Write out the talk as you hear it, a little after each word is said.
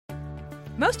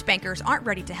Most bankers aren't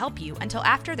ready to help you until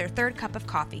after their third cup of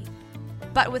coffee.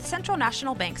 But with Central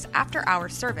National Bank's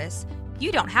after-hours service,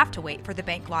 you don't have to wait for the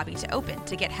bank lobby to open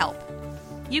to get help.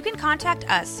 You can contact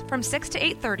us from 6 to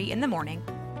 8:30 in the morning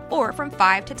or from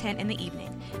 5 to 10 in the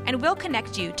evening, and we'll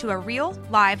connect you to a real,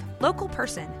 live, local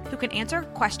person who can answer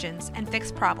questions and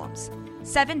fix problems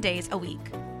 7 days a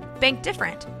week. Bank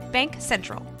different. Bank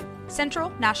Central. Central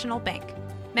National Bank.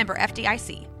 Member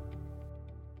FDIC.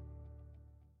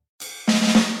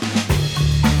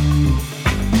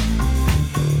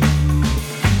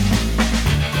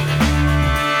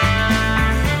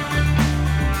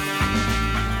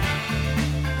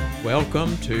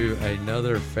 Welcome to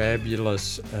another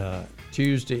fabulous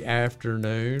Tuesday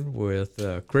afternoon with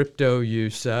Crypto You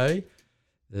Say.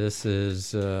 This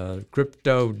is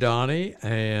Crypto Donnie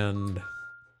and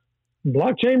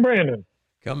Blockchain Brandon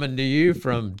coming to you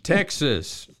from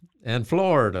Texas and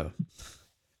Florida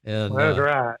and, That's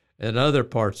right. and other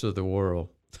parts of the world.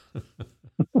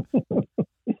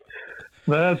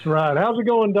 That's right. How's it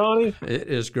going, Donnie? It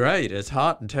is great. It's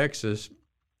hot in Texas.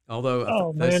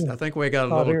 Although I think we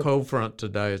got a little cold front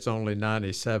today. It's only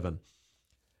 97.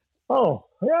 Oh,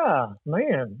 yeah,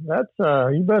 man. That's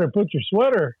you better put your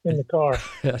sweater in the car.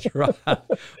 That's right.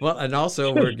 Well, and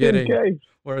also we're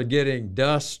getting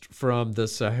dust from the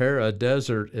Sahara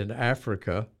Desert in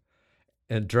Africa.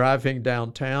 And driving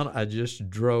downtown, I just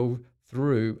drove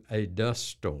through a dust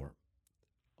storm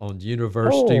on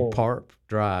University Park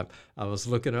Drive. I was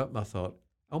looking up and I thought,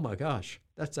 oh my gosh,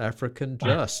 that's African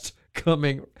dust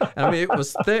coming. I mean, it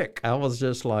was thick. I was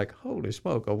just like, holy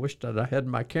smoke, I wish that I had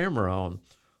my camera on.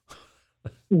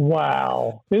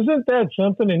 Wow. Isn't that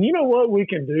something? And you know what we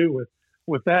can do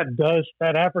with that dust,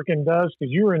 that African dust,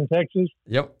 because you were in Texas?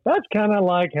 Yep. That's kind of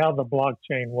like how the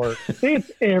blockchain works.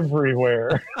 It's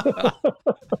everywhere.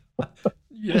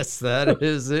 Yes, that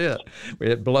is it.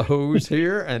 It blows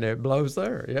here and it blows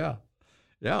there. Yeah.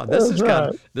 Yeah,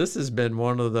 this has been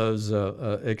one of those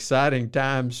exciting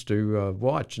times to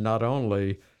watch not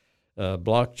only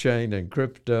blockchain and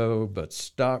crypto, but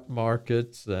stock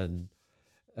markets and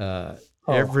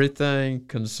everything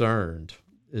concerned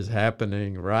is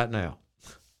happening right now.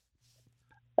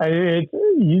 I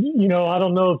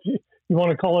don't know if you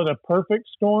want to call it a perfect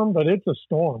storm, but it's a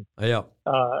storm. Yeah.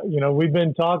 We've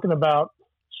been talking about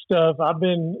stuff. I've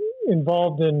been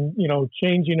involved in,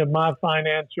 changing of my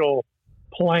financial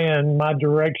plan, my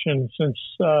direction since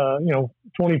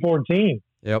 2014.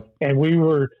 Yep. And we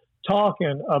were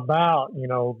talking about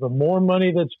the more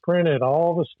money that's printed,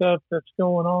 all the stuff that's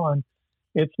going on,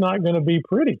 it's not going to be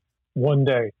pretty one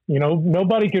day.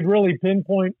 Nobody could really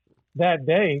pinpoint that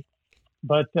day,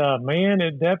 but man,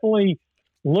 it definitely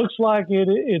looks like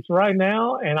it's right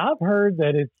now. And I've heard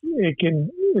that it's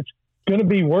going to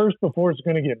be worse before it's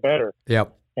going to get better.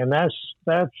 Yep. And that's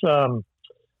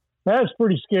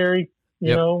pretty scary.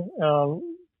 Because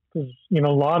a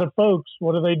lot of folks,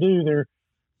 what do?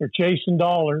 They're chasing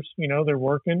dollars. They're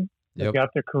working. They've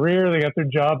got their career. They got their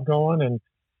job going,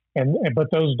 but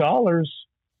those dollars,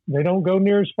 they don't go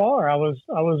near as far. I was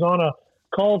on a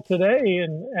call today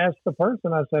and asked the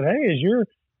person. I said, "Hey, has your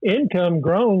income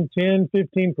grown 10,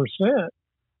 15%?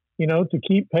 To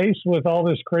keep pace with all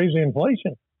this crazy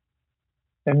inflation?"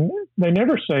 And they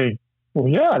never say, "Well,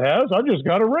 yeah, it has. I just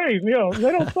got a raise." They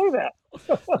don't say that.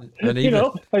 And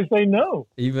they say no.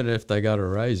 Even if they got a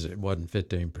raise, it wasn't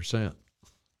 15%.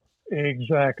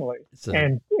 Exactly. So,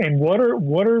 and what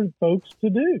are folks to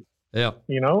do? Yeah.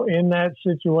 In that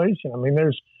situation. I mean,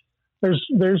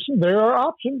 there are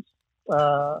options.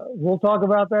 We'll talk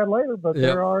about that later, but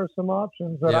there are some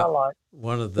options that I like.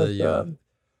 One of the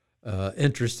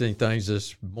interesting things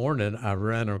this morning, I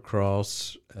ran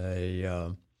across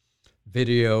a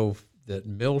video that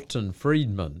Milton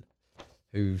Friedman,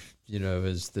 who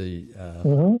is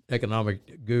the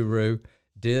economic guru,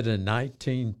 did in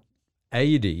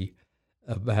 1980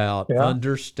 about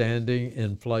understanding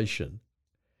inflation.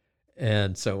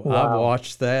 And so I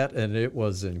watched that, and it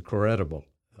was incredible.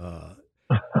 It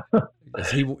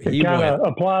kind of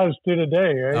applies to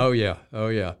today, right? Oh yeah.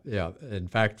 In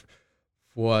fact,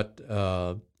 what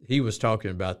he was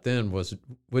talking about then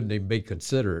wouldn't even be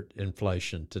considered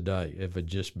inflation today. It would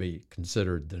just be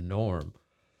considered the norm.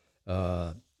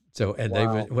 And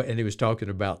he was talking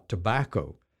about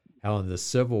tobacco, how in the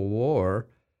Civil War,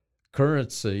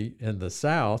 currency in the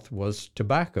South was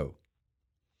tobacco.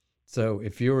 So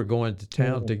if you were going to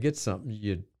town to get something,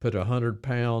 you'd put 100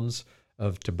 pounds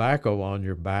of tobacco on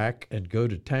your back and go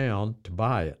to town to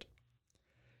buy it.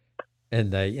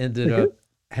 And they ended up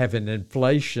having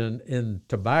inflation in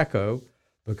tobacco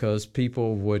because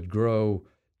people would grow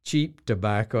cheap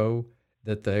tobacco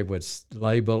that they would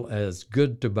label as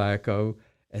good tobacco,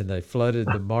 and they flooded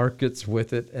the markets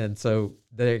with it. And so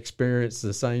they experienced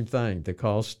the same thing. The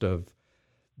cost of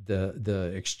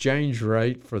the exchange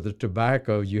rate for the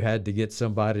tobacco, you had to get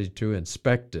somebody to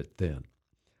inspect it then.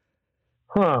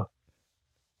 Huh.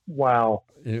 Wow.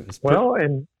 Well,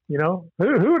 and you know,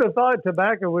 who would have thought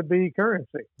tobacco would be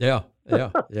currency? Yeah.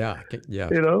 You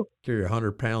know, carry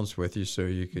 100 pounds with you so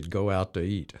you could go out to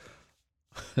eat.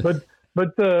 but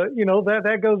you know,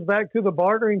 that goes back to the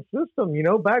bartering system. You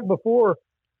know, back before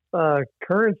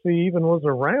currency even was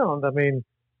around. I mean,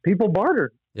 people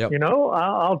bartered. Yep. You know,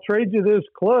 I'll trade you this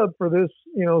club for this,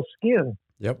 you know, skin.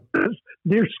 Yep.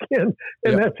 Deer skin,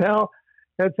 and yep. that's how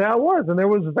it was, and there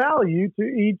was value to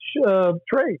each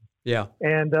trade. Yeah.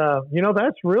 And you know,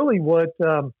 that's really what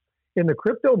in the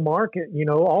crypto market, you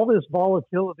know, all this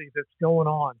volatility that's going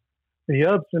on, the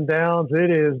ups and downs.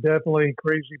 It is definitely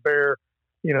crazy bear.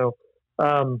 You know,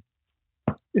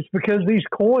 it's because these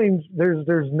coins, there's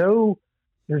nothing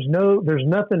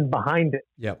behind it.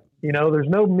 Yep. You know, there's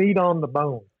no meat on the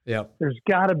bone. Yep. There's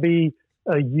got to be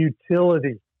a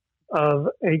utility of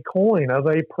a coin, of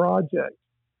a project.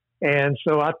 And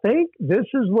so I think this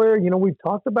is where, you know, we've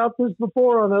talked about this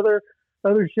before on other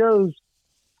shows.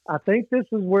 I think this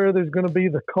is where there's going to be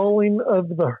the culling of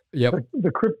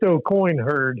the crypto coin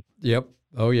herd. Yep.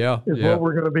 Oh, yeah. Is what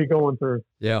we're going to be going through.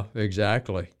 Yeah,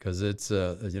 exactly. Because it's,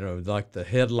 you know, like the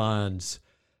headlines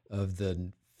of the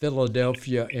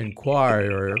Philadelphia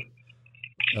Inquirer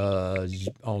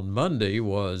on Monday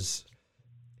was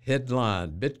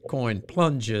headline, Bitcoin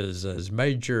plunges as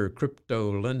major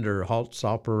crypto lender halts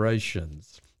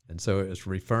operations. And so it was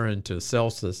referring to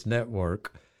Celsius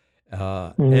Network.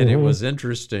 And it was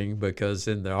interesting because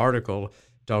in the article it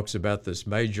talks about this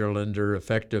major lender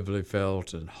effectively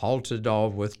felt and halted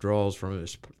all withdrawals from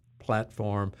its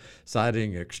platform,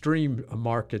 citing extreme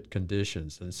market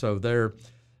conditions. And so the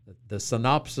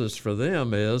synopsis for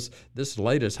them is this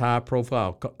latest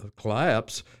high-profile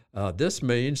collapse. This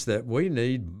means that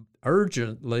we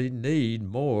urgently need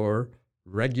more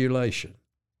regulation,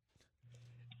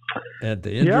 and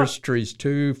the industry's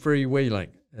too freewheeling.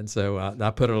 And so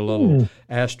I put a little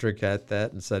asterisk at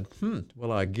that and said,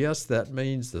 well, I guess that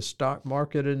means the stock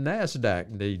market and NASDAQ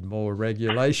need more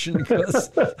regulation because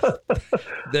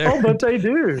but they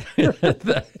do.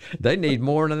 they need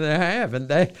more than they have, and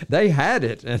they had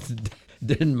it and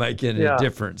didn't make any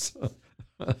difference.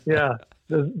 Yeah.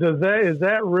 Is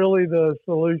that really the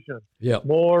solution? Yeah.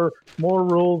 More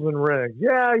rules and regs.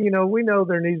 Yeah, you know, we know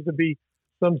there needs to be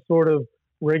some sort of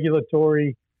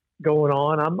regulatory going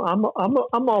on.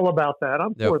 I'm all about that.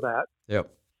 I'm for that.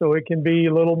 Yep. So it can be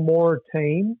a little more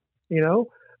tame, you know.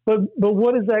 But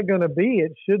what is that going to be?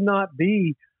 It should not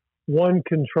be one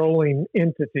controlling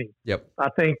entity. Yep. I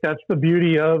think that's the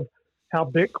beauty of how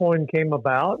Bitcoin came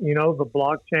about. You know, the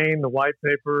blockchain, the white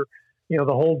paper, you know,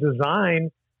 the whole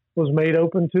design was made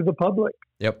open to the public.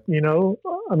 Yep. You know,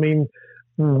 I mean,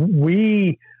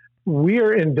 we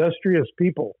are industrious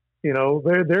people. You know,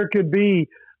 there could be,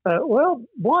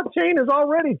 blockchain is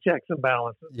already checks and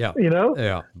balances. Yeah. You know?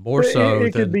 Yeah. More so.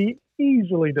 It could be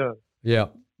easily done. Yeah.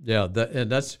 Yeah. And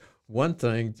that's one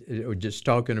thing, just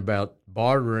talking about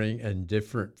bartering and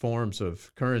different forms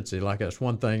of currency. Like that's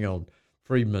one thing on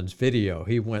Friedman's video.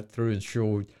 He went through and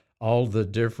showed all the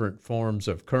different forms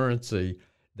of currency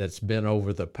that's been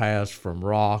over the past, from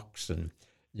rocks and,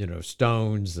 you know,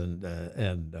 stones and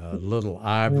little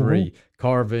ivory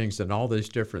carvings and all these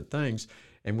different things.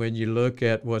 And when you look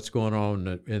at what's going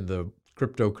on in the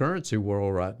cryptocurrency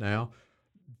world right now,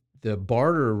 the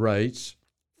barter rates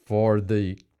for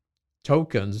the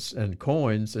tokens and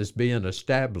coins is being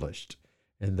established.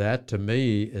 And that, to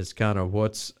me, is kind of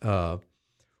what's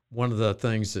one of the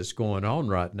things that's going on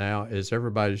right now is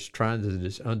everybody's trying to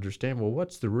just understand, well,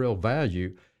 what's the real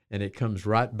value? And it comes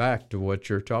right back to what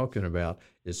you're talking about,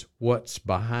 is what's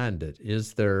behind it.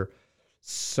 Is there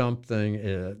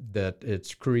something that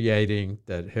it's creating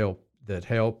that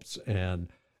helps and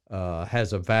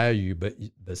has a value, but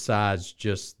besides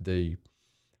just the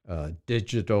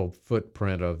digital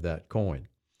footprint of that coin?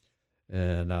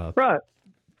 And right.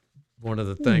 One of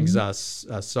the things I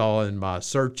saw in my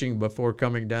searching before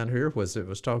coming down here was it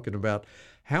was talking about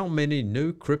how many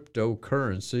new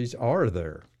cryptocurrencies are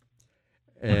there.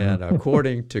 And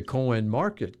according to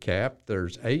CoinMarketCap,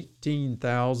 there's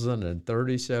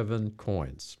 18,037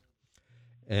 coins.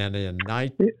 And in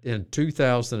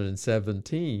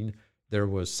 2017, there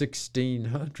was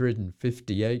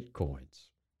 1,658 coins.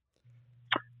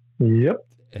 Yep.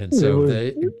 And so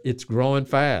it's growing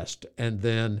fast. And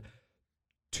then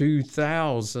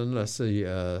 2000, let's see,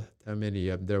 how many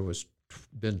of them? There was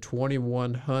been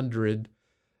 2,100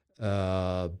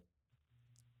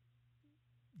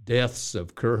 deaths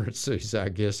of currencies, I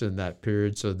guess, in that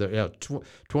period. So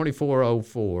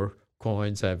 2404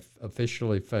 coins have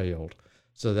officially failed.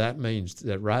 So that means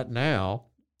that right now,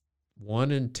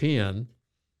 1 in 10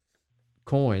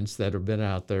 coins that have been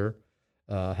out there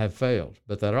have failed.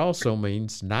 But that also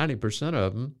means 90%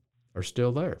 of them are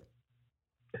still there.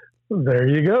 There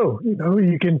you go. You know,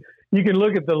 you can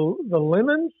look at the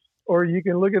lemons, or you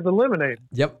can look at the lemonade.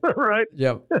 Yep. Right.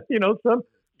 Yep. You know, some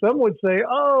would say,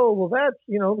 "Oh, well, that's,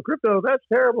 you know, the crypto, that's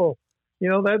terrible. You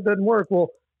know, that doesn't work."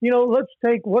 Well, you know,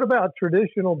 what about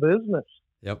traditional business?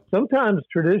 Yep. Sometimes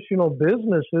traditional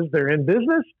businesses, they're in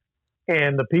business,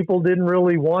 and the people didn't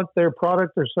really want their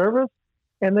product or service,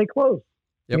 and they closed.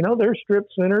 Yep. You know, they're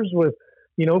strip centers with,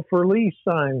 you know, for lease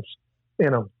signs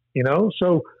in them. You know,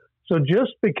 so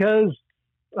just because,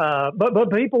 but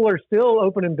people are still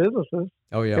opening businesses.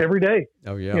 Oh yeah. Every day.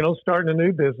 Oh yeah. You know, starting a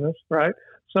new business, right?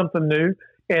 Something new,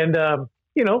 and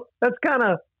you know, that's kind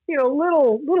of, you know,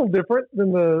 little different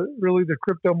than the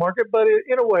crypto market, but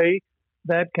in a way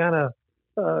that kind of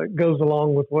goes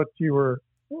along with what you were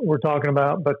talking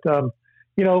about. But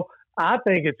you know, I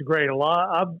think it's great. A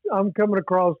lot. I'm coming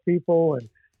across people, and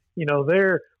you know,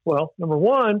 number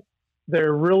one,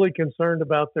 they're really concerned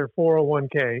about their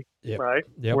 401k, yep. right?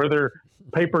 Yep. Where their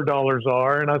paper dollars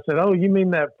are. And I said, "Oh, you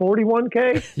mean that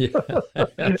 41k?" Yeah,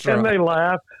 that's and right. they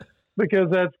laugh, because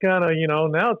that's kind of, you know,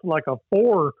 now it's like a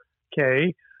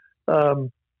 4k.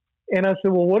 And I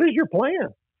said, "Well, what is your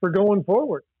plan for going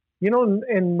forward?" You know,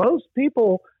 and most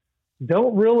people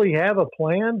don't really have a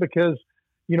plan, because,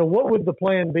 you know, what would the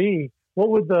plan be? What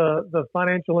would the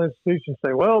financial institution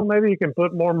say? Well, maybe you can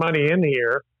put more money in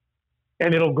here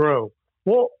and it'll grow.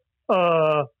 Well,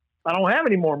 I don't have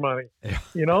any more money. Yeah.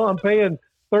 You know, I'm paying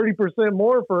 30%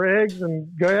 more for eggs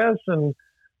and gas and,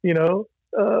 you know,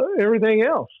 everything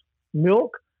else.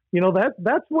 Milk, you know,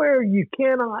 that's where you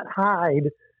cannot hide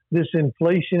this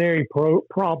inflationary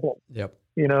problem. Yep.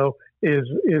 You know, is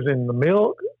in the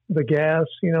milk, the gas,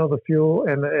 you know, the fuel,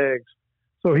 and the eggs.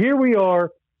 So here we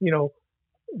are. You know,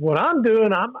 what I'm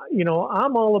doing, I'm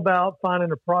all about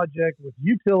finding a project with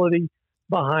utility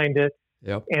behind it.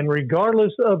 Yep. And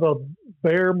regardless of a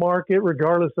bear market,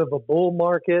 regardless of a bull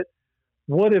market,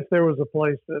 what if there was a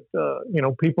place that you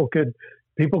know, people could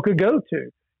go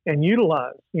to and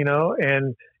utilize, you know,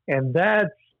 and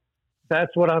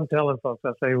that's what I'm telling folks.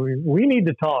 I say we need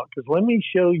to talk, because let me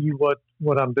show you what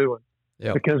I'm doing.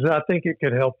 Yep. Because I think it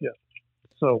could help you.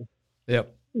 So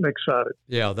yep. I'm excited.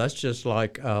 Yeah, that's just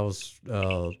like I was.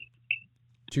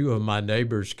 Two of my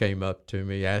neighbors came up to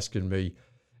me asking me,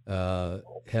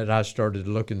 had I started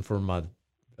looking for my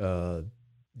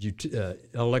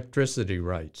electricity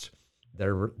rates.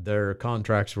 Their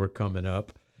contracts were coming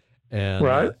up, and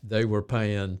right. They were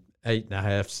paying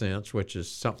 8.5 cents, which is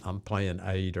something I'm paying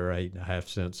 8 or 8.5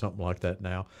 cents, something like that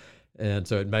now. And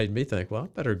so it made me think, well, I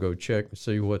better go check and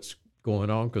see what's going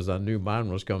on, because I knew mine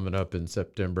was coming up in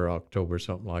September, October,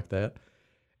 something like that.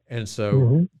 And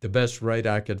so the best rate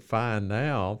I could find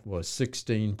now was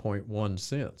 16.1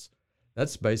 cents.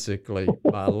 That's basically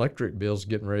my electric bill's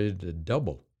getting ready to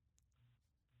double.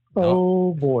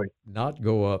 Oh, boy. Not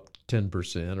go up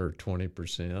 10% or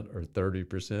 20% or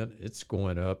 30%. It's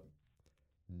going up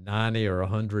 90 or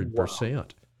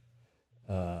 100%.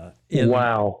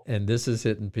 Wow. And this is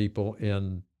hitting people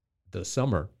in the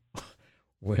summer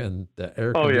when the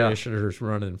air conditioner's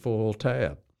running full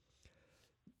tab.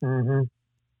 Mm-hmm.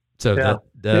 So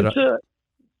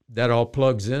that all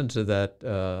plugs into that.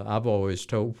 I've always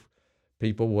told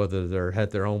people, whether they're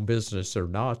had their own business or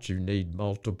not, you need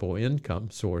multiple income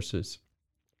sources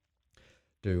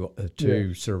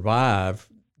to survive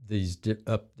these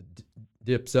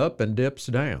dips up and dips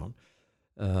down.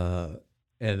 And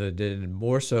then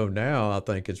more so now, I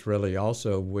think it's really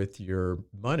also with your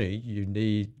money,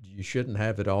 you shouldn't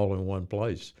have it all in one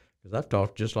place. Because I've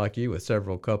talked, just like you, with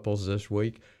several couples this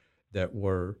week that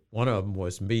one of them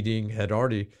was had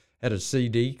already had a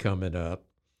CD coming up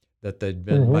that they'd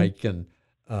been making,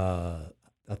 I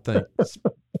think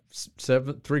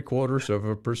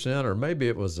 0.75%, or maybe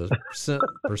it was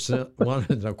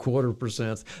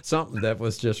 1.25%, something that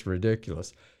was just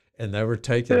ridiculous. And they were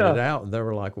taking it out, and they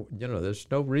were like, you know, there's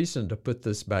no reason to put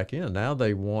this back in. Now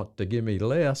they want to give me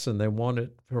less, and they want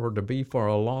it to be for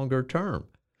a longer term.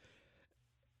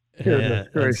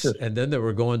 And then they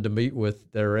were going to meet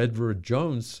with their Edward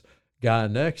Jones guy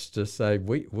next to say,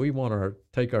 we want to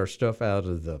take our stuff out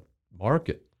of the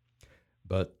market.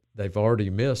 But they've already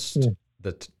missed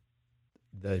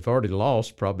they've already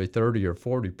lost probably 30 or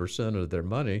 40% of their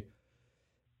money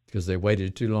because they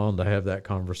waited too long to have that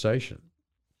conversation.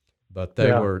 But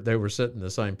they were sitting in the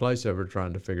same place. They were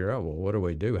trying to figure out, well, what do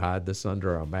we do? Hide this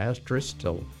under our mattress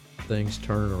till things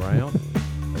turn around,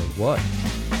 or what?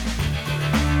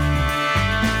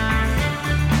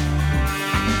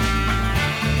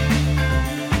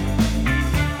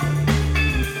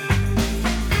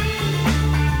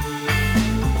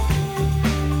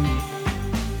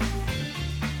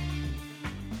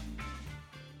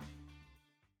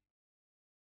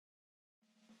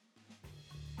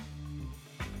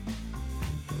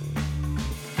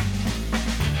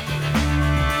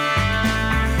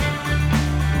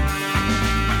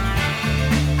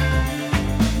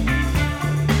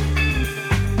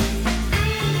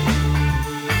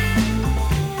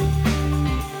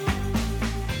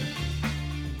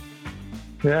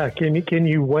 Yeah, can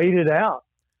you wait it out?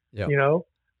 Yeah. You know,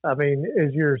 I mean,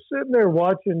 as you're sitting there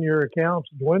watching your accounts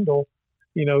dwindle,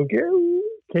 you know,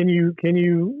 can you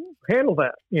handle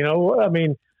that? You know, I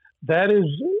mean, that is,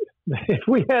 if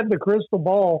we had the crystal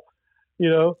ball, you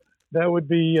know, that would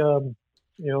be,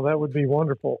 that would be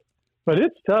wonderful. But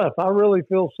it's tough. I really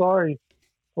feel sorry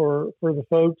for the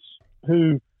folks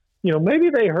who, you know,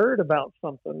 maybe they heard about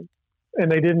something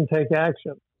and they didn't take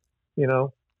action. You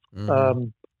know. Mm-hmm.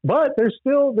 But there's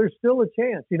still a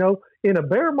chance, you know, in a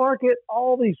bear market,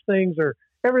 all these things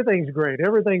everything's great.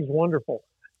 Everything's wonderful.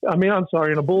 I mean, I'm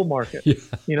sorry, in a bull market,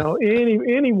 you know,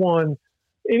 any one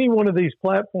of these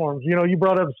platforms, you know, you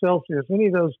brought up Celsius, any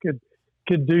of those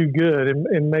could do good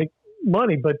and make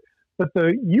money. But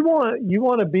you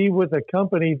want to be with a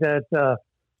company that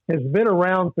has been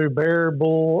around through bear,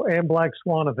 bull, and black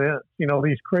swan events, you know,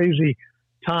 these crazy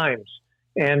times.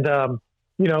 And,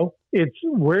 you know, it's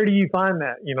where do you find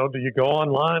that? You know, do you go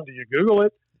online? Do you Google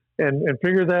it and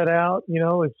figure that out? You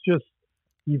know, it's just,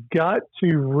 you've got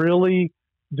to really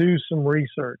do some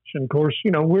research. And of course,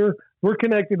 you know, we're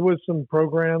connected with some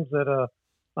programs that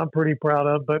I'm pretty proud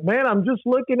of. But man, I'm just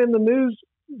looking in the news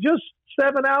just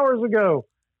 7 hours ago.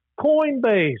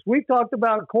 Coinbase. We talked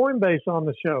about Coinbase on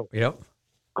the show. Yep.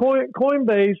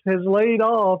 Coinbase has laid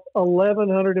off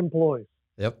 1,100 employees.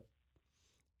 Yep.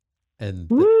 And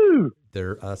woo!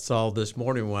 I saw this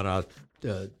morning when I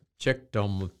checked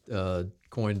on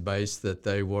Coinbase that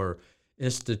they were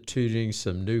instituting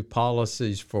some new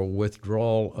policies for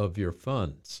withdrawal of your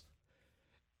funds.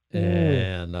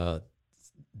 And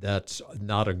that's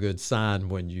not a good sign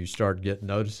when you start getting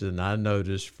notices. And I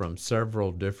noticed from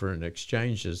several different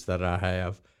exchanges that I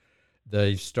have,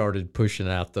 they've started pushing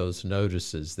out those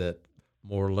notices that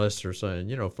more or less are saying,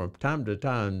 you know, from time to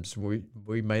time,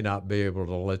 we may not be able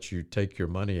to let you take your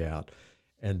money out.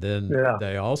 And then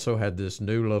they also had this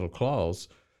new little clause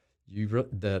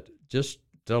that just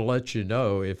to let you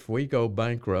know, if we go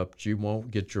bankrupt, you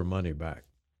won't get your money back.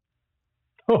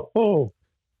 Oh.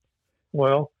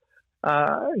 Well,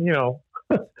 you know,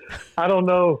 I don't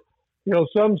know. You know,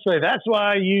 some say that's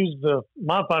why I use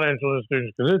my financial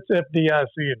institution because it's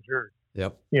FDIC insured.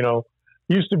 Yep. You know,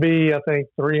 used to be, I think,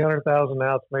 300,000.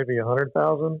 Now it's maybe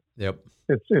 100,000. Yep.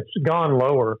 It's gone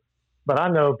lower, but I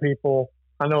know people.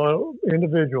 I know an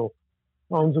individual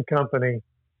owns a company.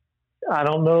 I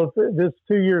don't know if this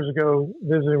 2 years ago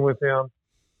visiting with him.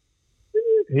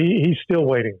 He's still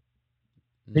waiting.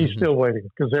 He's still waiting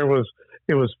because it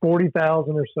was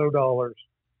 $40,000 or so dollars,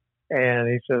 and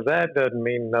he says that doesn't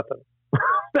mean nothing.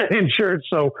 That insurance.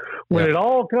 So when it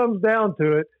all comes down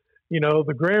to it, you know,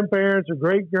 the grandparents or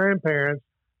great grandparents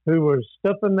who were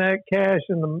stuffing that cash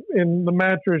in the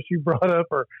mattress you brought up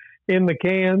or in the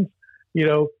cans, you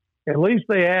know, at least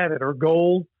they had it, or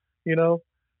gold, you know,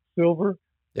 silver.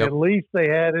 Yep. At least they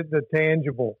had it, the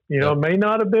tangible. You know, it may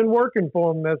not have been working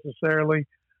for them necessarily,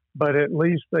 but at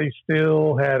least they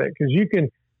still had it. Because you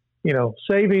can, you know,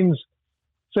 savings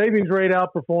rate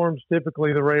outperforms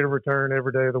typically the rate of return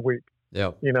every day of the week.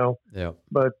 Yeah. You know. Yeah.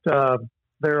 But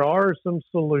there are some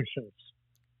solutions.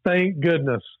 Thank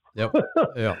goodness. Yep.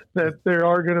 Yeah. That there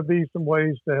are going to be some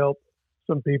ways to help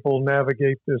some people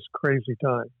navigate this crazy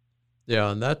time.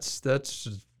 Yeah, and that's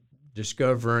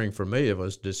discovering, for me, it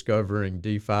was discovering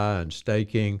DeFi and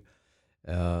staking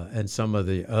and some of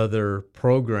the other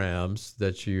programs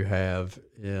that you have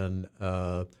in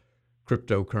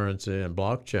cryptocurrency and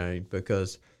blockchain,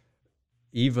 because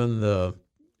even the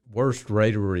worst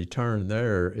rate of return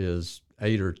there is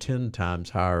 8 or 10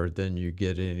 times higher than you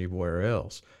get anywhere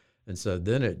else. And so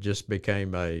then it just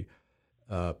became a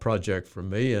project for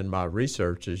me, and my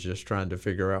research is just trying to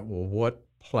figure out, well, what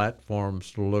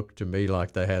platforms look to me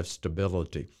like they have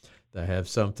stability. They have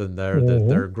something there that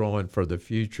they're growing for the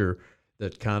future,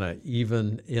 that kind of,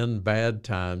 even in bad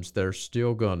times, they're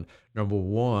still going, number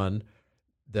one,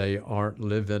 they aren't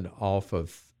living off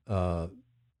of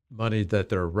money that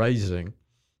they're raising.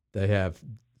 They have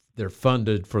they're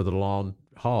funded for the long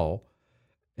haul.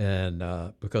 And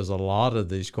because a lot of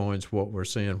these coins, what we're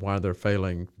seeing why they're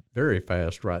failing very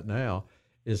fast right now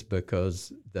is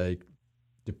because they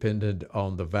depended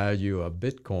on the value of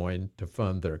Bitcoin to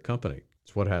fund their company.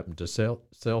 It's what happened to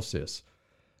Celsius.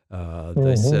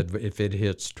 They said if it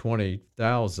hits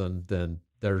 20,000, then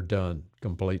they're done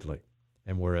completely.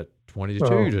 And we're at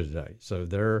 22 today. So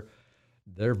they're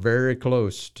very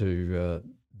close to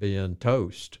being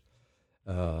toast.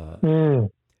 And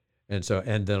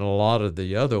then a lot of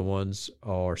the other ones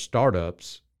are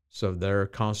startups, so they're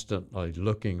constantly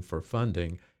looking for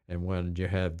funding. And when you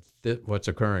have what's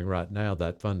occurring right now,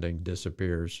 that funding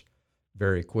disappears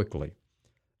very quickly.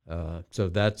 So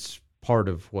that's part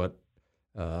of what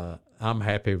I'm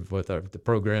happy with the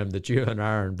program that you and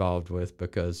I are involved with,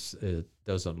 because it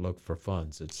doesn't look for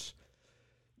funds. It's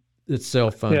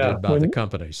self-funded by the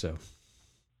company. So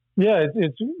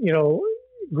it's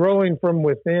growing from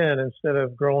within instead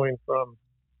of growing from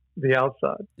the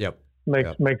outside.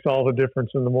 Makes all the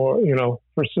difference in the more,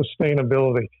 for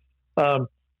sustainability.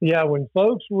 When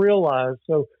folks realize,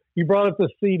 so you brought up the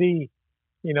CD,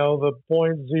 the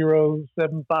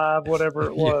 0.075, whatever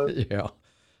it was.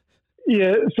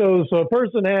 So a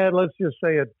person had, let's just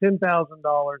say, a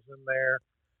 $10,000 in there,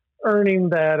 earning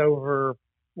that over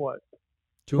what?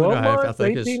 2.5 months, I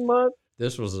think 18 months?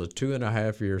 This was a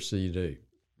 2.5-year CD.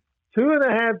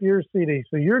 2.5-year CD.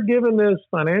 So you're giving this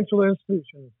financial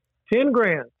institution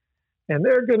 $10,000, and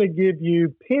they're going to give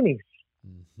you pennies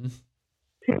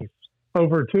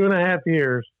over 2.5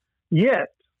 years. Yet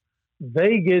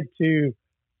they get to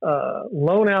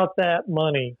loan out that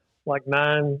money like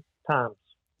 9 times.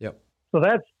 So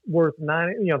that's worth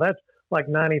that's like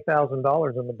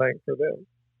 $90,000 in the bank for them.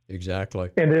 Exactly.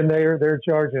 And then they're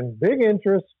charging big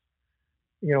interest,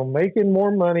 making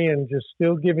more money and just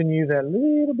still giving you that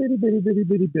little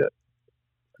bitty bit.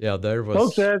 Yeah, there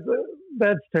was. Folks,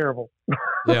 that's terrible.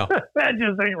 Yeah. That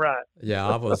just ain't right. Yeah,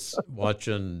 I was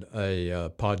watching a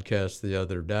podcast the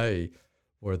other day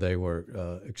where they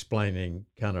were explaining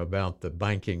kind of about the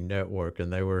banking network,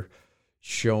 and they were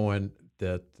showing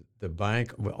that the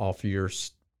bank off your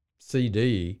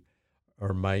CD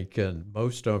are making,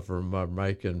 most of them are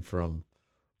making from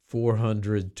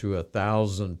 400 to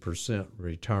 1,000%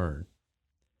 return.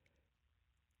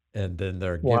 And then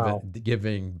they're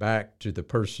giving back to the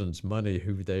person's money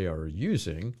who they are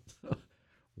using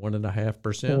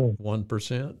 1.5%,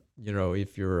 1%.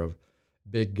 If you're a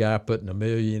big guy putting $1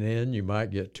 million in, you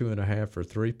might get 2.5 or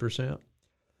 3%.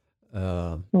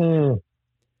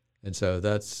 And so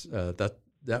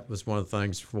that was one of the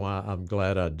things why I'm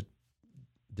glad I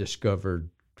discovered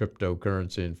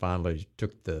cryptocurrency and finally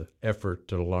took the effort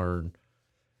to learn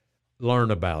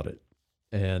about it.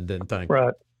 And then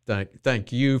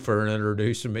thank you for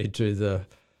introducing me to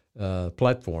the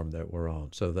platform that we're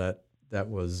on. So that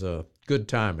was good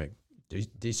timing.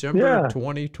 December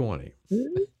 2020.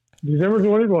 December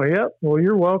 2020. Yep. Well,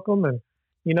 you're welcome. And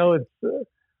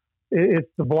it's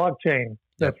the blockchain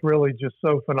that's really just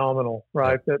so phenomenal,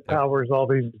 right? That powers all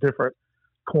these different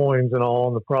coins and all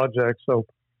on the project. So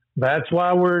that's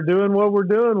why we're doing what we're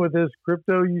doing with this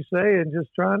Crypto USA, and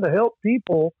just trying to help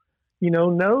people,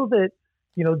 know that,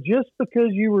 just because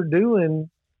you were doing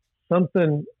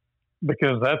something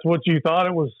because that's what you thought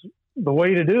it was the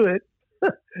way to do it,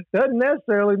 doesn't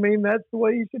necessarily mean that's the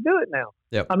way you should do it now.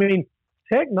 I mean,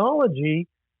 technology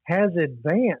has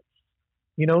advanced.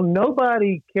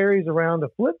 Nobody carries around a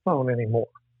flip phone anymore.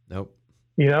 Nope.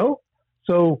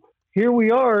 So here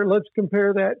we are. Let's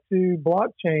compare that to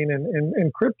blockchain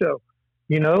and crypto.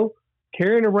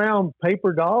 Carrying around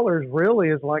paper dollars really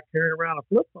is like carrying around a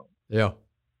flip phone. Yeah.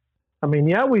 I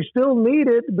mean, we still need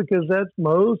it because that's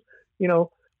most,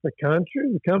 the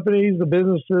country, the companies, the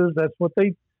businesses, that's what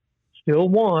they still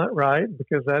want, right?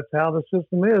 Because that's how the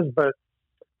system is. But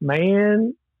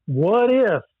man, what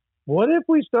if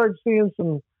we start seeing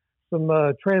some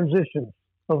transitions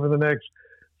over the next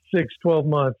 6-12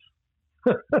 months?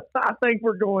 I think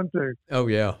we're going to. Oh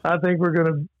yeah. I think we're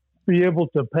going to be able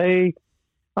to pay.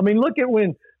 I mean, look at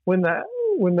when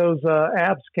those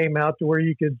apps came out to where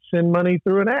you could send money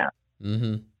through an app.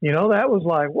 Mm-hmm. That was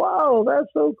like, wow, that's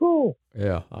so cool.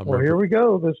 Yeah. Well, here we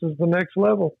go. This is the next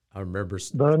level. I remember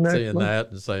seeing that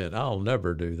and saying, I'll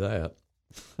never do that.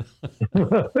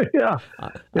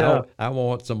 Yeah. I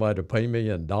want somebody to pay me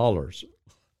in dollars.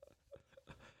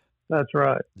 That's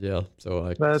right. Yeah. So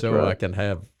I can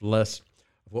have less.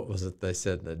 What was it they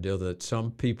said in the deal that some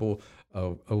people,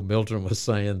 Milton was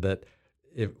saying that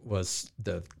it was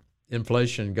the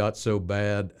inflation got so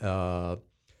bad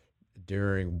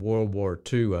during World War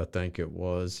II, I think it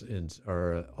was, in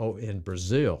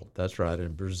Brazil. That's right,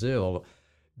 in Brazil,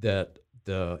 that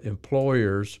the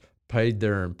employers paid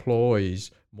their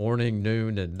employees morning,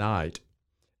 noon, and night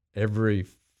every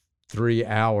 3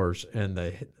 hours, and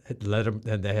they let them,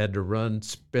 and they had to run,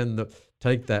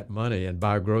 take that money and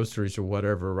buy groceries or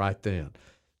whatever right then.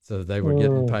 So they were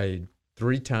getting paid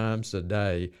 3 times a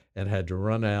day and had to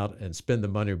run out and spend the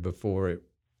money before it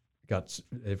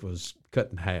was cut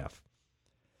in half.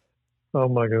 Oh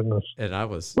my goodness! And that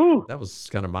was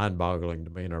kind of mind-boggling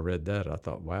to me. And I read that, I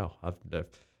thought, wow,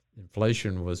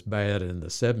 inflation was bad in the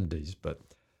 70s, but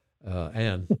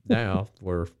and now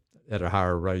we're at a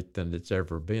higher rate than it's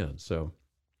ever been. So,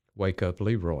 wake up,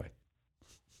 Leroy.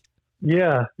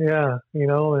 Yeah, and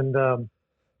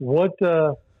what's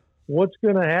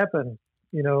going to happen?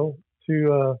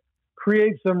 To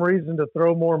create some reason to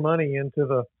throw more money into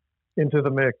the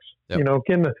mix. Yep.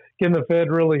 Can the Fed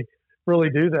really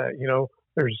do that?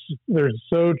 They're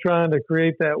so trying to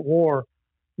create that war.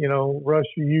 Russia,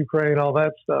 Ukraine, all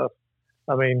that stuff.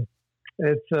 I mean,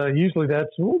 it's usually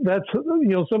that's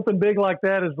something big like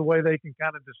that is the way they can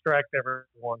kind of distract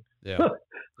everyone. Yeah.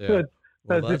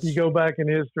 That's if you go back in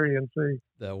history and see.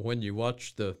 When you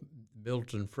watch the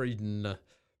Milton Friedman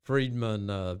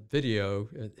video,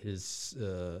 his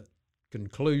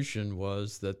conclusion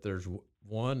was that there's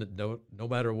one, no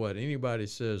matter what anybody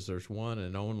says, there's one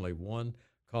and only one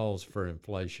cause for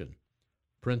inflation: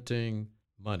 printing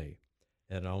money.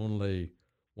 And only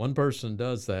one person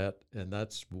does that, and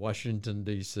that's Washington,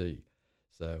 D.C.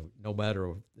 So no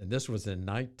matter, and this was in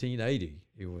 1980,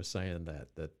 he was saying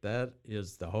that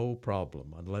is the whole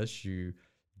problem. Unless you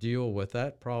deal with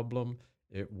that problem,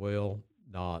 it will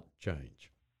not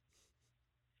change.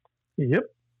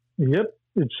 Yep.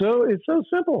 It's so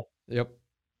simple. Yep.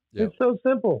 It's so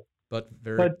simple. But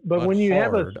when you hard.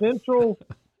 have a central,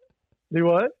 do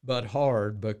what? But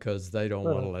hard, because they don't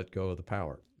want to let go of the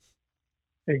power.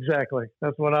 Exactly.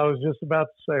 That's what I was just about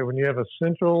to say. When you have a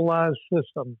centralized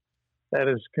system that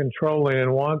is controlling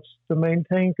and wants to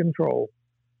maintain control,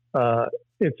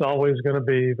 it's always going to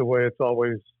be the way it's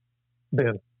always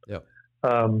been. Yep.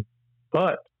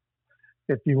 But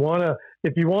if you want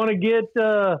to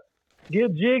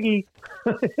get jiggy,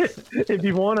 if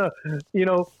you want to,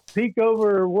 peek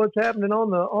over what's happening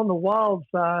on the wild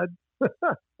side,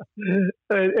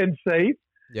 and safe,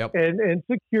 yep, and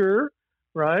secure,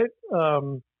 right?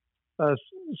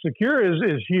 Secure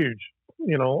is huge.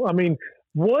 I mean,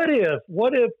 what if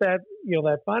that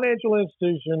that financial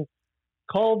institution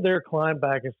called their client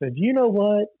back and said, you know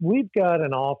what, we've got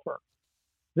an offer.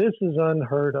 This is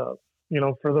unheard of.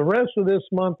 For the rest of this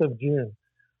month of June,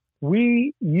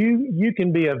 you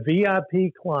can be a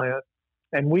VIP client,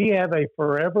 and we have a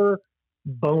forever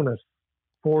bonus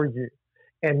for you.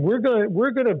 And we're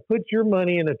going to put your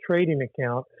money in a trading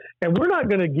account, and we're not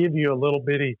going to give you a little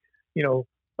bitty,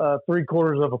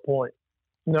 3/4 of a point.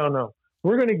 No.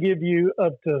 We're going to give you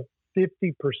up to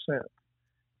 50%,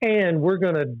 and we're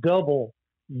going to double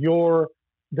your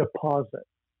deposit.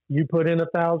 You put in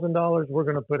 $1,000, we're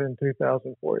going to put in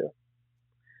 $2,000 for you.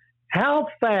 How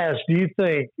fast do you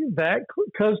think that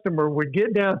customer would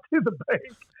get down to the bank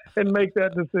and make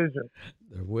that decision?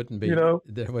 There wouldn't be.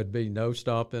 There would be no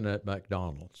stopping at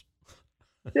McDonald's.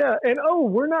 Yeah, and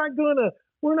we're not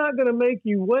gonna make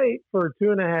you wait for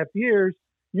 2.5 years.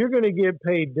 You're going to get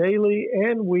paid daily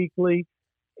and weekly,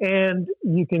 and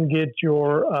you can get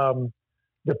your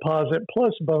deposit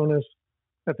plus bonus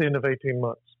at the end of 18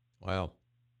 months. Wow.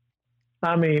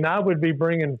 I mean, I would be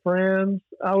bringing friends.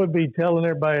 I would be telling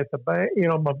everybody at the bank,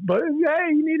 my buddy,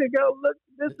 hey, you need to go. Look,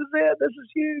 this is it. This is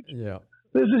huge. Yeah.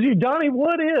 This is you. Donnie,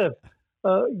 what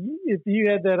if you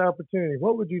had that opportunity,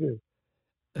 what would you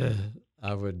do?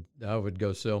 I would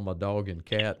go sell my dog and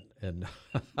cat, and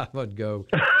I would go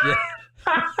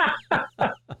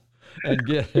and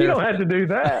get. You don't have to do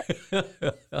that.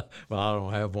 Well, I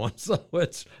don't have one, so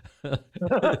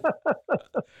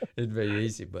it'd be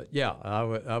easy. But yeah,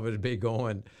 I would be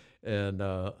going and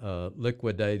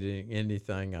liquidating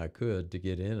anything I could to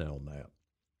get in on that.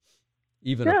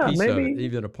 Even a piece of it,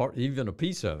 even a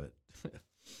piece of it.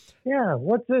 Yeah,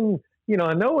 what's in?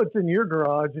 I know it's in your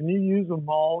garage, and you use them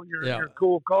all. Your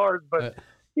cool cars, but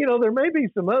there may be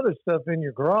some other stuff in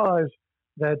your garage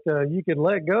that you could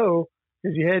let go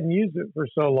because you hadn't used it for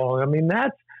so long. I mean,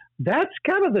 that's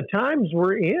kind of the times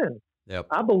we're in. Yep.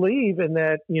 I believe in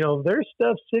that. There's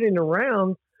stuff sitting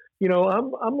around.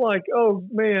 I'm like, oh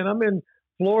man, I'm in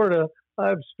Florida. I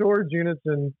have storage units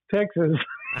in Texas.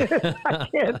 I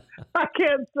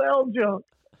can't sell junk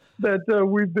that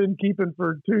we've been keeping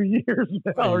for 2 years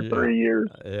now or 3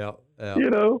 years. Yeah.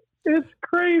 It's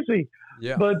crazy.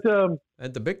 Yeah. But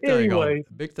and the big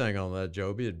thing on that,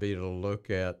 Joby, would be to look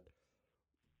at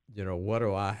what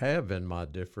do I have in my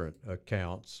different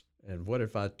accounts? And what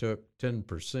if I took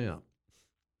 10%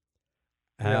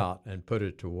 out and put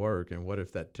it to work? And what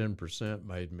if that 10%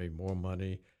 made me more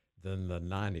money than the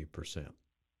 90%?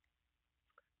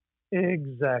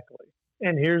 Exactly.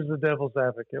 And here's the devil's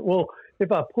advocate. Well,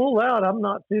 if I pull out, I'm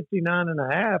not 59 and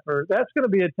a half, or that's going to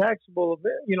be a taxable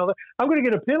event. I'm going to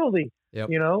get a penalty,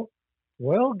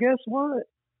 Well, guess what?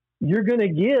 You're going to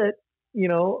get,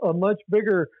 a much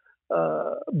bigger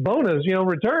bonus,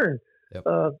 return. Yep.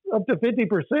 Up to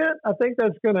 50%. I think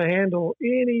that's going to handle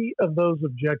any of those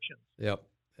objections. Yep.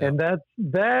 And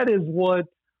that is what,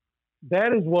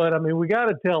 I mean, we got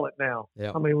to tell it now.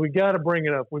 Yep. I mean, we got to bring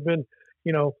it up. We've been,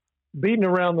 beating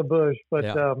around the bush, but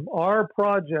our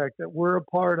project that we're a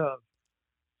part of,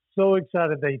 so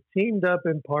excited. They teamed up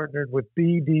and partnered with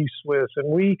BD Swiss, and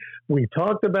we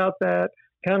talked about that,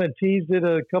 kind of teased it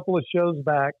a couple of shows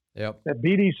back. Yep. That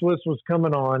BD Swiss was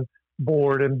coming on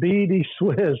board, and BD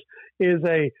Swiss is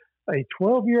a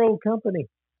 12-year-old company.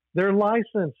 They're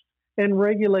licensed and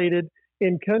regulated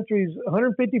in countries,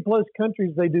 150 plus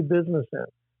countries they do business in.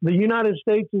 The United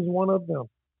States is one of them.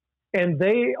 And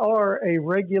they are a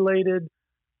regulated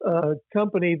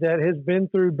company that has been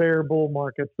through bear bull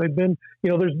markets. They've been,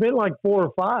 there's been like 4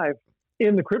 or 5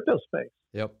 in the crypto space.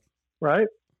 Yep. Right?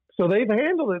 So they've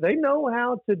handled it. They know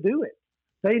how to do it.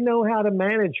 They know how to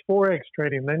manage Forex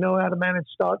trading. They know how to manage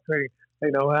stock trading. They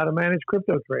know how to manage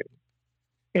crypto trading.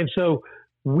 And so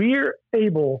we're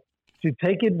able to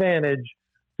take advantage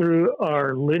through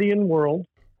our Lydian World.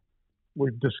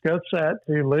 We've discussed that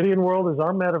too. Lydian World is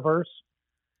our metaverse.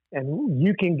 And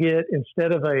you can get,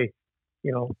 instead of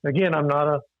again, I'm not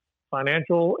a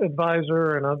financial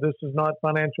advisor, and this is not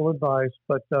financial advice,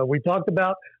 but we talked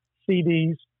about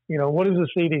CDs. What is a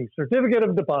CD? Certificate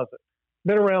of deposit.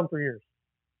 Been around for years.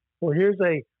 Well, here's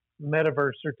a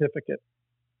metaverse certificate,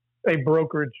 a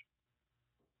brokerage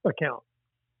account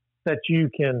that you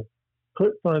can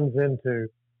put funds into.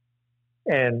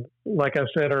 And like I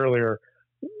said earlier,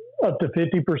 up to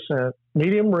 50%,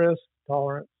 medium risk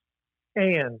tolerance.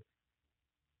 And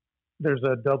there's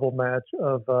a double match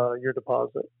of your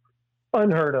deposit.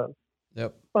 Unheard of.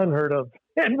 Yep. Unheard of.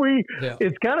 And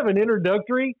it's kind of an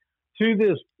introductory to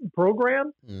this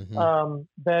program. Mm-hmm.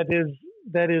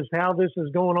 That is how this is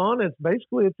going on. It's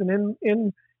an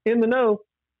in the know,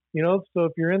 so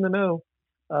if you're in the know,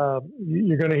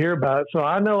 you're going to hear about it. So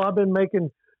I know I've been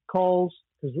making calls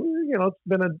because, it's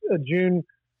been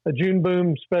a June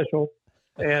boom special,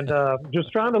 and just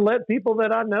trying to let people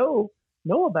that I know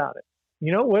about it.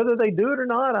 Whether they do it or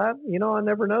not, I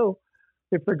never know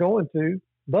if they're going to,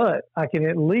 but I can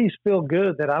at least feel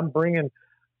good that I'm bringing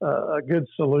a good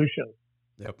solution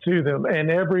to them.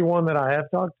 And everyone that I have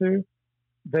talked to,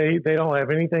 they don't have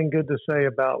anything good to say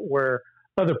about where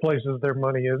other places their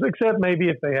money is, except maybe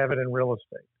if they have it in real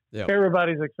estate. Yep.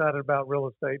 Everybody's excited about real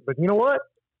estate, but you know what?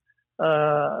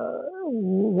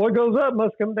 What goes up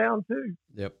must come down too.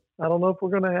 Yep. I don't know if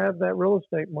we're going to have that real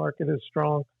estate market as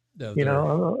strong.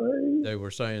 No, they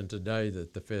were saying today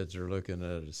that the feds are looking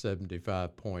at a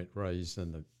 75-point raise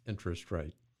in the interest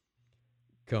rate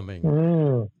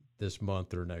coming this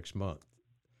month or next month.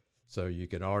 So you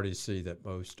can already see that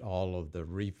most all of the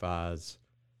refis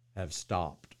have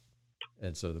stopped.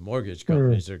 And so the mortgage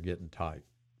companies are getting tight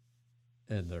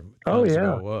and their funds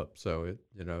go up. So,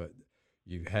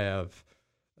 you have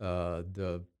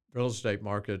the real estate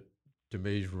market, to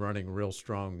me, is running real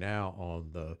strong now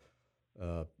on the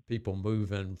people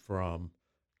moving from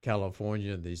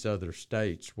California and these other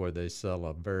states where they sell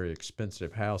a very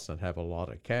expensive house and have a lot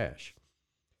of cash.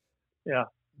 Yeah.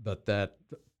 But that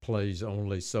plays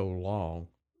only so long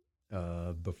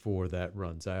before that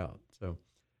runs out. So,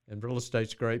 and real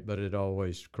estate's great, but it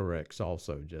always corrects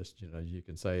also. Just, you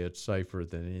can say it's safer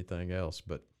than anything else,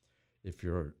 but if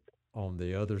you're on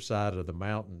the other side of the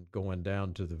mountain going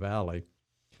down to the valley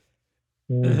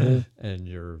and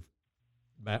you're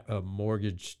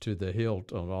mortgage to the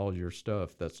hilt on all your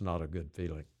stuff, that's not a good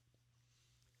feeling.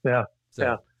 Yeah.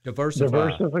 So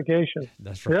diversification.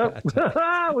 That's right.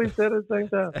 Yep. We said it at the same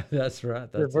time. That's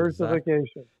right. That's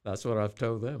diversification. That's what I've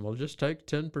told them. Well, just take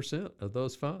 10% of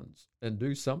those funds and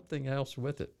do something else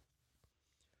with it.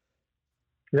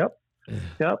 Yep.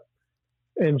 Yep.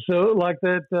 And so like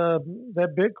that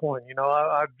Bitcoin,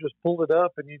 I just pulled it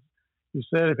up, and you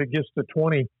said if it gets to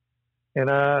 20, and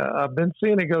I've been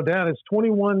seeing it go down. It's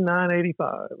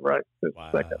 21,985 right this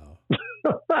second.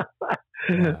 Wow.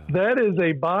 That is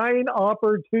a buying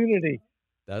opportunity.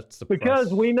 That's the because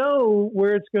price. We know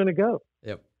where it's going to go.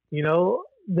 Yep.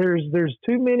 There's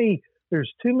too many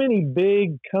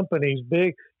big companies.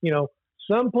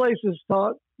 Some places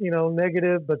talk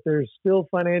negative, but there's still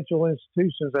financial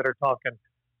institutions that are talking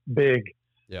big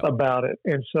about it.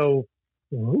 And so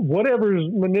whatever's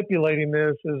manipulating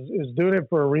this is doing it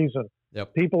for a reason.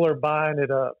 Yep. People are buying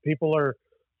it up. People are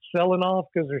selling off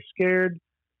because they're scared,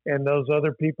 and those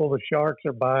other people, the sharks,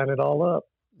 are buying it all up.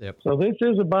 Yep. So this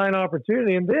is a buying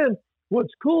opportunity. And then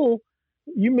what's cool,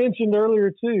 you mentioned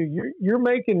earlier too, you're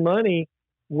making money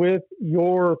with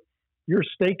your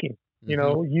staking.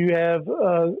 Mm-hmm. You have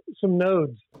some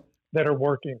nodes that are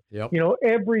working. Yep.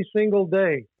 Every single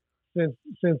day since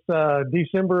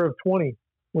December of 20,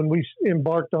 when we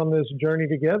embarked on this journey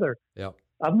together. Yep.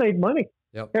 I've made money.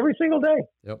 Yep. Every single day.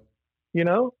 Yep.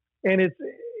 And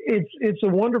it's a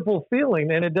wonderful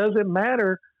feeling, and it doesn't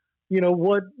matter,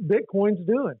 what Bitcoin's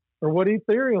doing or what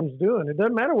Ethereum's doing. It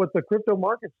doesn't matter what the crypto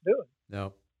market's doing.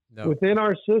 No. Within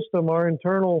our system, our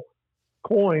internal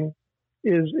coin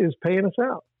is paying us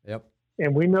out. Yep.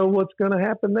 And we know what's going to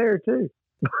happen there too.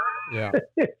 Yeah.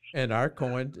 And our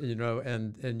coin,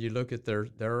 and you look at there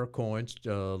are coins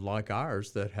like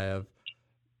ours that have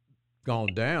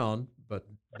gone down, but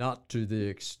not to the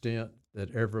extent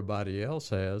that everybody else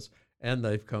has, and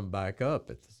they've come back up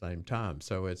at the same time.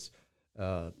 So it's,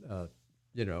 I'll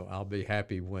be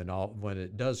happy when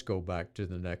it does go back to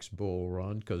the next bull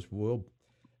run, because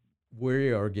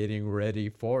we are getting ready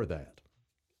for that.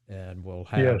 And we'll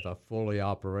have a fully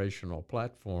operational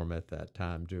platform at that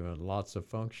time doing lots of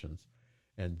functions.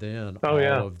 And then all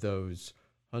of those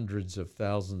hundreds of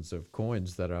thousands of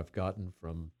coins that I've gotten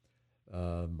from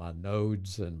my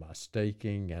nodes and my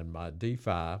staking and my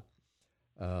DeFi,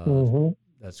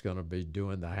 that's going to be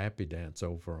doing the happy dance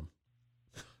over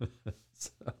them.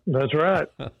 That's right.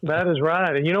 That is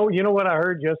right. And you know what I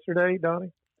heard yesterday,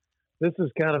 Donnie? This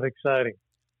is kind of exciting.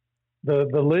 The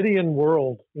Lydian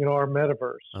world, our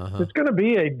metaverse, it's going to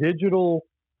be a digital,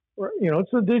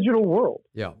 it's a digital world.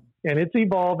 Yeah. And it's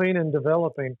evolving and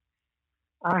developing.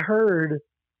 I heard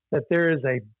that there is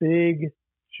a big,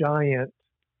 giant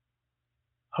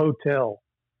hotel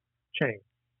chain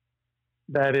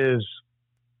that is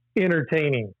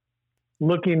entertaining,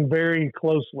 looking very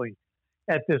closely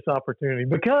at this opportunity.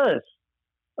 Because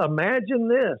imagine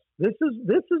this. This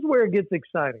is where it gets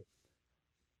exciting.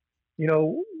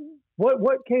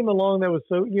 What came along that was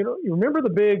so, you remember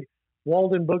the big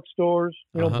Walden bookstores,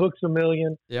 Books A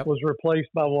Million was replaced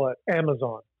by what?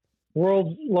 Amazon,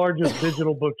 world's largest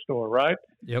digital bookstore, right?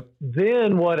 Yep.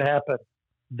 Then what happened?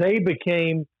 They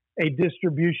became a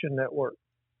distribution network.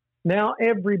 Now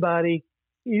everybody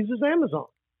uses Amazon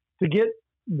to get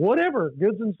whatever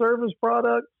goods and service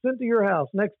product sent to your house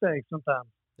next day sometimes.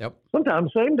 Yep.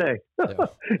 Sometimes same day.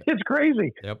 Yep. It's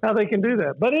crazy how they can do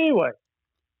that. But anyway,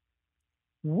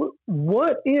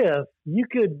 what if you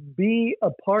could be a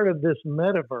part of this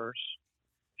metaverse,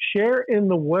 share in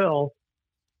the wealth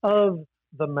of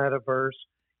the metaverse,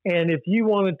 and if you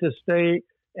wanted to stay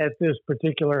at this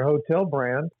particular hotel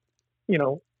brand,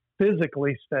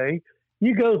 physically stay,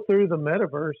 you go through the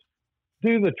metaverse,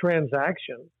 do the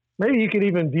transaction. Maybe you could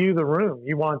even view the room.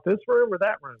 You want this room or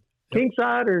that room? King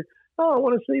side or, I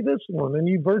want to see this one. And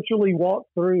you virtually walk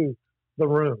through the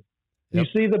room. You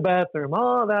see the bathroom.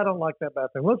 I don't like that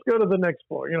bathroom. Let's go to the next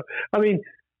floor.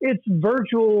 It's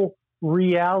virtual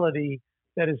reality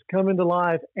that is coming to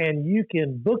life, and you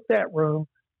can book that room.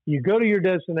 You go to your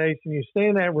destination, you stay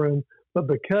in that room, but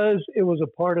because it was a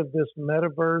part of this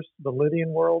metaverse, the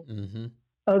Lydian world,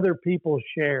 other people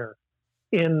share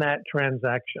in that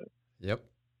transaction. Yep.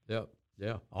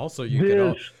 Yeah. Also,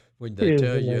 when they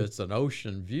tell you it's an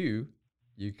ocean view,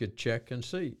 you could check and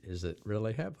see, is it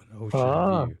really have an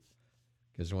ocean view?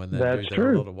 Because when they do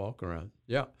their little walk around.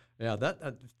 Yeah.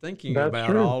 Thinking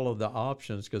about all of the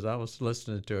options, because I was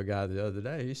listening to a guy the other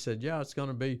day. He said, it's going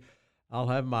to be, I'll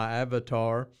have my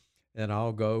avatar and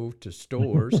I'll go to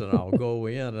stores and I'll go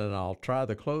in and I'll try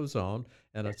the clothes on.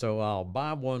 And so I'll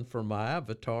buy one for my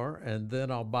avatar, and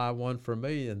then I'll buy one for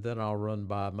me, and then I'll run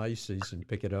by Macy's and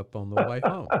pick it up on the way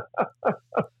home.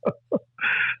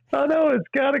 I know, it's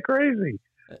kind of crazy,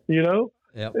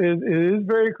 Yep. It is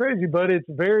very crazy, but it's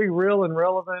very real and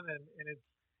relevant, and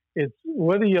it's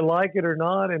whether you like it or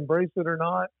not, embrace it or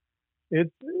not,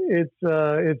 it's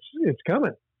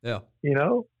coming. Yeah.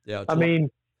 Yeah. I mean,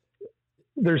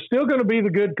 there's still going to be the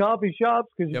good coffee shops,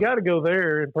 because you got to go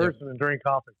there in person and drink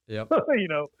coffee. Yep.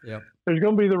 There's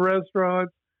going to be the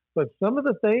restaurants, but some of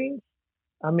the things,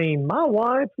 I mean, my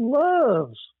wife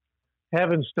loves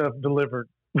having stuff delivered.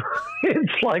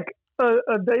 It's like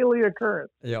a daily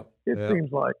occurrence. It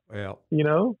seems like,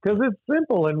 because it's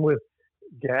simple, and with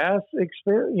gas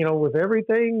experience, with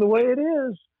everything the way it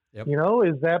is,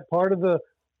 is that part of the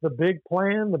big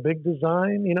plan, the big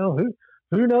design?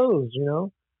 Who knows?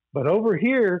 But over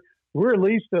here, we're at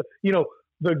least,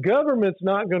 the government's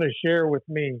not going to share with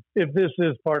me if this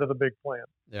is part of the big plan.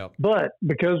 Yep. But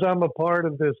because I'm a part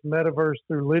of this metaverse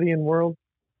through Lydian World,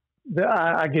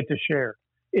 I get to share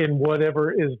in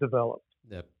whatever is developed.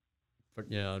 Yep.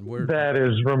 Yeah, and that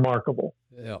is remarkable.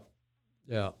 Yeah.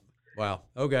 Yeah. Wow.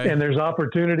 Okay. And there's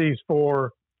opportunities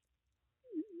for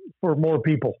more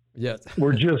people. Yes.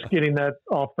 We're just getting that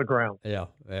off the ground. Yeah.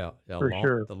 For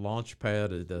sure. The launch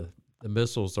pad, the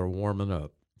missiles are warming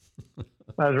up.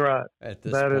 That's right. At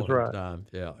this point in time.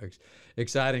 Yeah.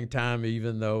 Exciting time,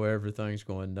 even though everything's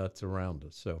going nuts around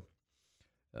us. So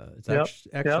it's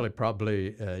actually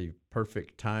probably a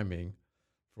perfect timing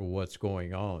for what's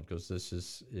going on, because this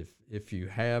is, if you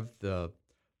have the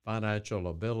financial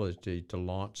ability to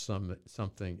launch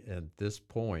something at this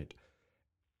point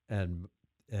and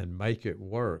make it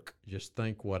work, just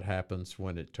think what happens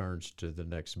when it turns to the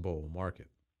next bull market.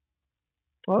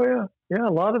 Oh yeah.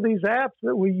 A lot of these apps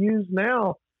that we use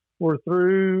now were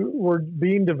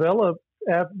being developed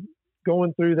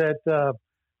going through that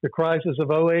the crisis of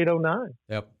 2008, 2009.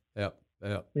 Yep.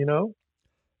 You know,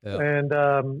 and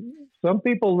some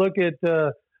people look at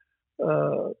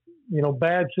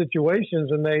bad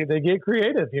situations and they get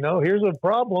creative. Here's a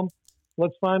problem,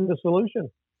 let's find the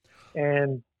solution,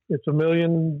 and it's $1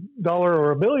 million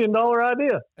or $1 billion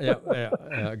idea.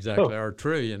 Yeah, exactly. Or $1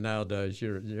 trillion nowadays.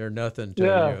 You're nothing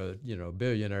to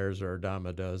billionaires are a dime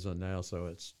a dozen now, so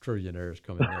it's trillionaires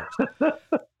coming next.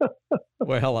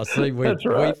 Well, I see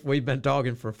we've been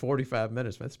talking for 45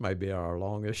 minutes. This may be our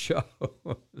longest show.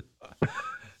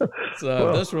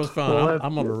 So this was fun.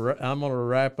 I'm gonna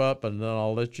wrap up, and then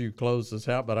I'll let you close this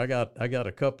out. But I got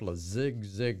a couple of Zig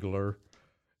Ziglar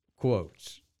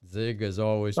quotes. Zig was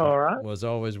always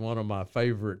one of my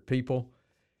favorite people,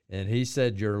 and he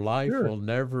said, "Your life will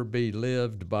never be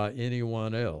lived by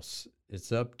anyone else.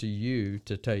 It's up to you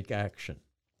to take action."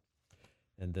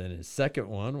 And then his second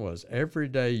one was, "Every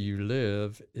day you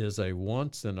live is a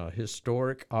once in a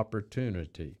historic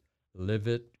opportunity. Live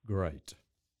it great."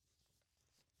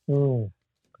 And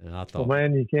I thought,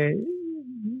 man, you can't.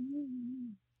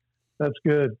 That's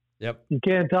good. Yep. You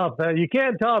can't top that. You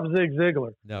can't top Zig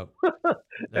Ziglar. No.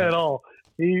 At all.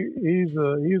 He's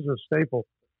a staple.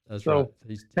 That's right.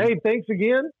 Hey, thanks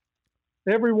again,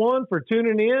 everyone, for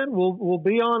tuning in. We'll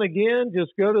be on again.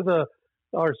 Just go to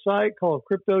our site called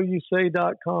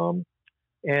CryptoUSA.com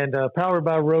and powered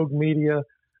by Rogue Media.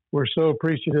 We're so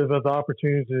appreciative of the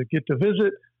opportunity to get to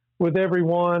visit with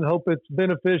everyone. Hope it's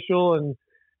beneficial and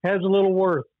has a little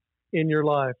worth in your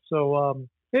life. So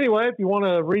anyway, if you want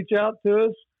to reach out to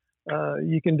us,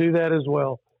 you can do that as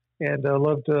well. And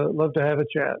love to have a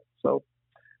chat. So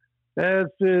this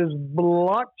is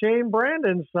Blockchain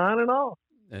Brandon signing off.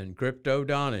 And Crypto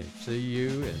Donnie. See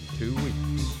you in 2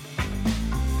 weeks.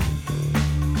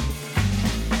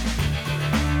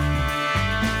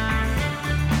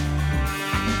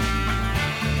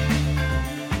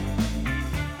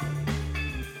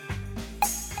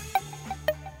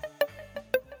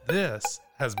 This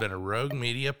has been a Rogue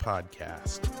Media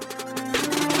podcast.